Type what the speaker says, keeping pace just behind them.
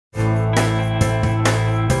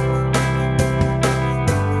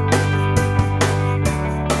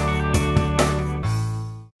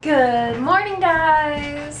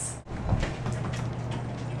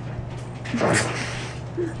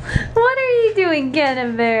doing,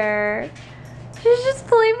 Kenna Bear? She's just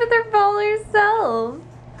playing with her ball herself.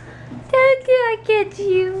 Did I catch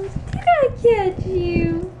you? Did I catch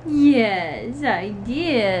you? Yes, I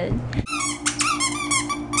did.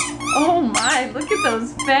 Oh my, look at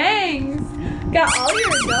those fangs. Got all your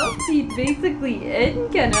adult teeth basically in,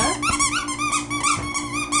 Kenna.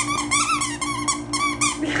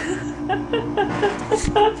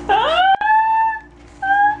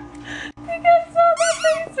 You guys saw that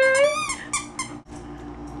face, right?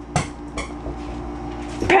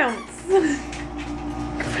 Pounce!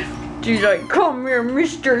 She's like, come here,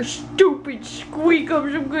 Mr. Stupid Squeak.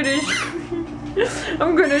 I'm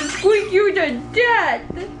gonna squeak you to death.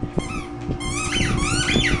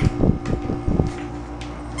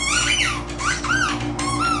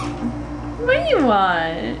 What do you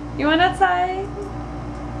want? You want outside?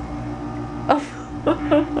 Oh.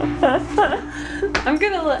 I'm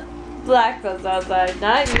gonna let Black Buzz outside,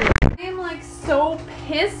 not you. I am like so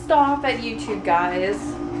pissed off at YouTube, guys.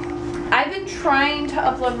 I've been trying to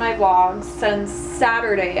upload my vlogs since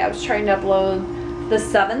Saturday. I was trying to upload the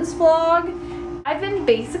 7th vlog. I've been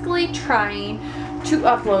basically trying to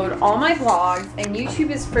upload all my vlogs and YouTube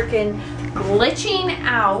is freaking glitching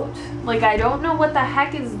out. Like, I don't know what the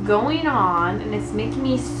heck is going on and it's making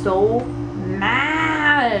me so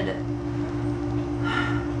mad.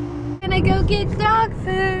 Gonna go get dog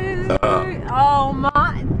food. Oh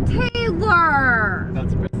my, Taylor!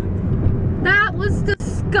 That's a present. That was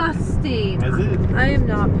disgusting. Is it? I am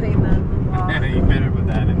not putting that in the vlog. You better put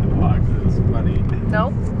that in the vlog. It was funny.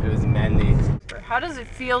 Nope. It was manly. How does it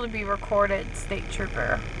feel to be recorded, State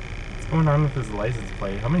Trooper? What's going on with his license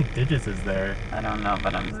plate? How many digits is there? I don't know,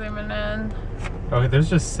 but I'm zooming in. Okay, there's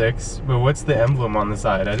just 6. But what's the emblem on the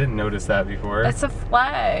side? I didn't notice that before. It's a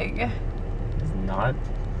flag. It's not.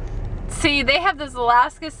 See, they have this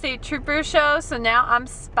Alaska State Trooper show, so now I'm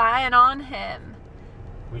spying on him.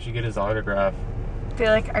 We should get his autograph. Be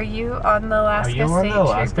like, are you on the Alaska State Troopers? Are you on the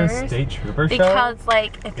Alaska State Trooper show? Because,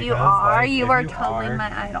 like, if you are, you are totally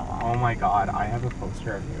my idol. Oh my god, I have a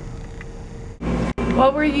poster of you.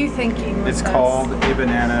 What were you thinking with It's this? called A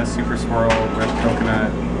Banana, Super Swirl, Red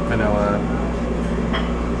Coconut, Vanilla,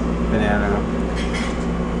 Banana.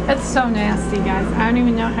 It's so nasty, guys. I don't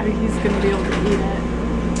even know how he's going to be able to eat it.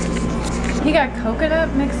 He got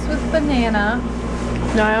coconut mixed with banana.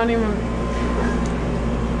 No, I don't even...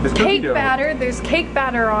 This Cake dough. batter. There's cake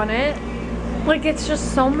batter on it. Like, it's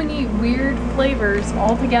just so many weird flavors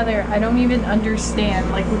all together. I don't even understand.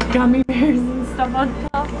 Like, with gummy bears and stuff on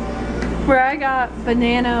top. Where I got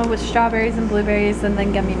banana with strawberries and blueberries and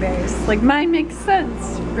then gummy bears. Like, mine makes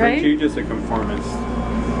sense, right? Aren't you just a conformist?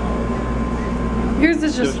 Yours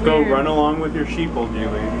is just go weird. run along with your sheeple,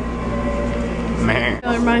 Julie. Man.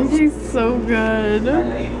 Mine tastes so good.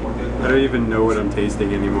 I don't even know what I'm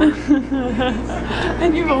tasting anymore.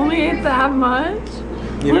 And you've only ate that much?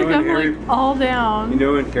 You Look, know I'm like all down. You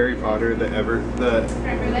know in Harry Potter, it's the ever,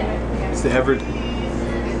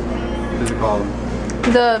 what is it called?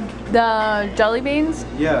 The jelly beans?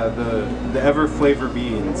 Yeah, the ever flavor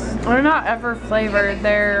beans. They're not ever flavored,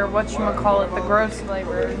 they're whatchamacallit, the gross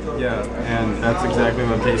flavored. Yeah, and that's exactly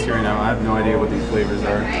what I'm tasting right now. I have no idea what these flavors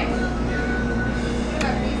are.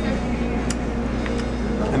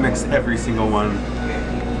 I mixed every single one.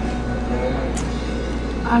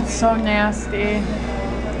 That's so nasty.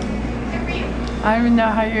 I don't even know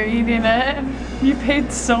how you're eating it. You paid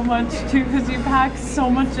so much too because you packed so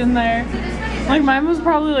much in there. Like, mine was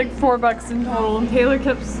probably like $4 in total and Taylor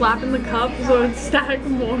kept slapping the cup so it'd stack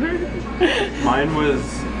more. Mine was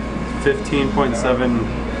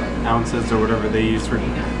 15.7 ounces or whatever they use for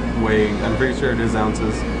weighing. I'm pretty sure it is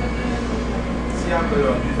ounces.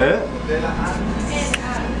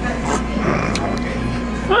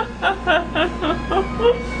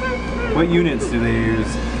 What units do they use?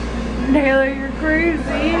 Taylor, you're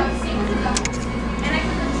crazy.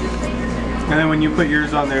 And then when you put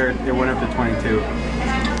yours on there, it went up to 22.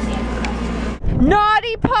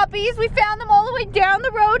 Naughty puppies! We found them all the way down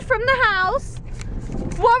the road from the house.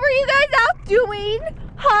 What were you guys out doing?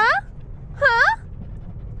 Huh? Huh?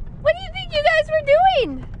 What do you think you guys were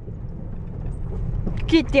doing?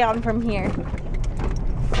 Get down from here.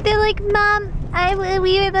 They're like, Mom,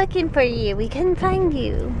 we were looking for you. We couldn't find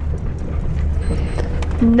you.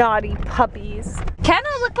 Naughty puppies. Kenna,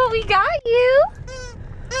 look what we got you.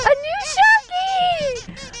 A new Sharky! A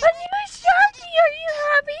new Sharky! Are you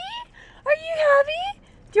happy? Are you happy?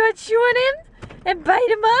 Do you want to chew on him and bite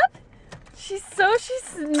him up? She's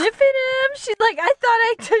sniffing him. She's like, I thought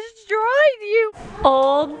I destroyed you.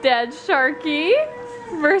 Old dead Sharky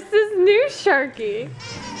versus new Sharky.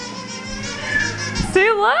 See,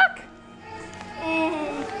 look.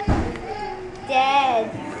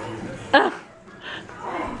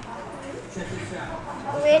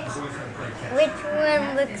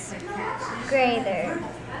 looks greater?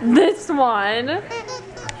 This one.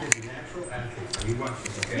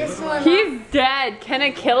 This one. He's dead.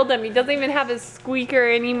 Kenna killed him. He doesn't even have his squeaker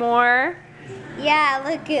anymore. Yeah,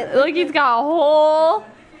 look. Look, he's got a whole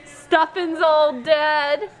stuffing's all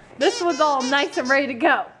dead. This one's all nice and ready to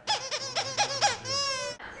go.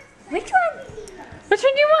 Which one? Which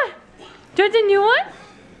one do you want? Do you want the new one?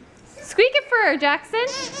 Squeak it for her, Jackson.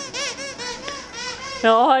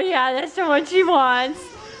 Oh yeah, that's the one she wants.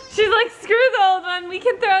 She's like, screw the old one. We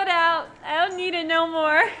can throw it out. I don't need it no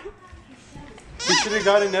more. You should have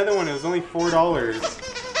got another one. It was only $4.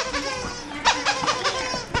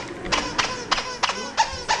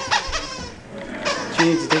 She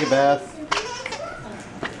needs to take a bath.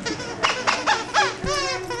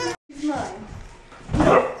 She's mine.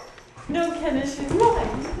 No, Kenna, she's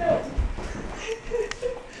mine. No.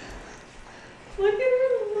 Look at her.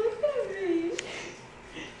 Look at me.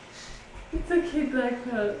 It's okay, Black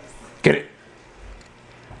Pups. Get it.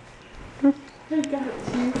 I got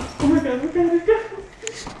you. Oh my god, look at her.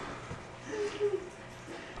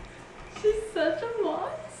 She's such a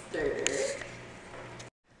monster.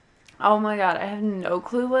 Oh my god, I have no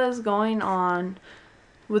clue what is going on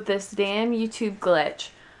with this damn YouTube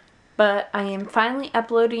glitch. But I am finally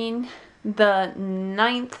uploading the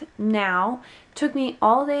 9th now. Took me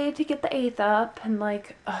all day to get the 8th up. And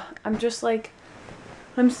like, I'm just like,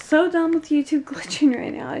 I'm so done with YouTube glitching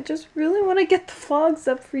right now. I just really want to get the vlogs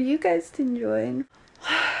up for you guys to enjoy.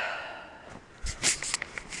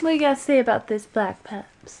 What do you guys say about this, Black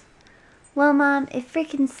Pups? Well, Mom, it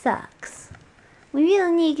freaking sucks. We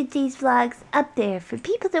really need to get these vlogs up there for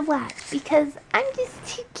people to watch because I'm just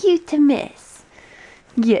too cute to miss.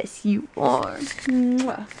 Yes, you are.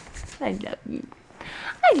 Mwah. I love you.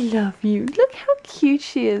 I love you. Look how cute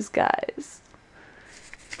she is, guys.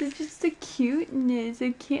 They're just a cuteness.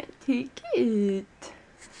 I can't take it.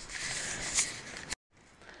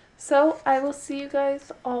 So, I will see you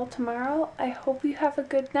guys all tomorrow. I hope you have a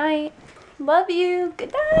good night. Love you.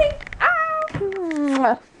 Good night. Ah.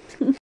 Mwah.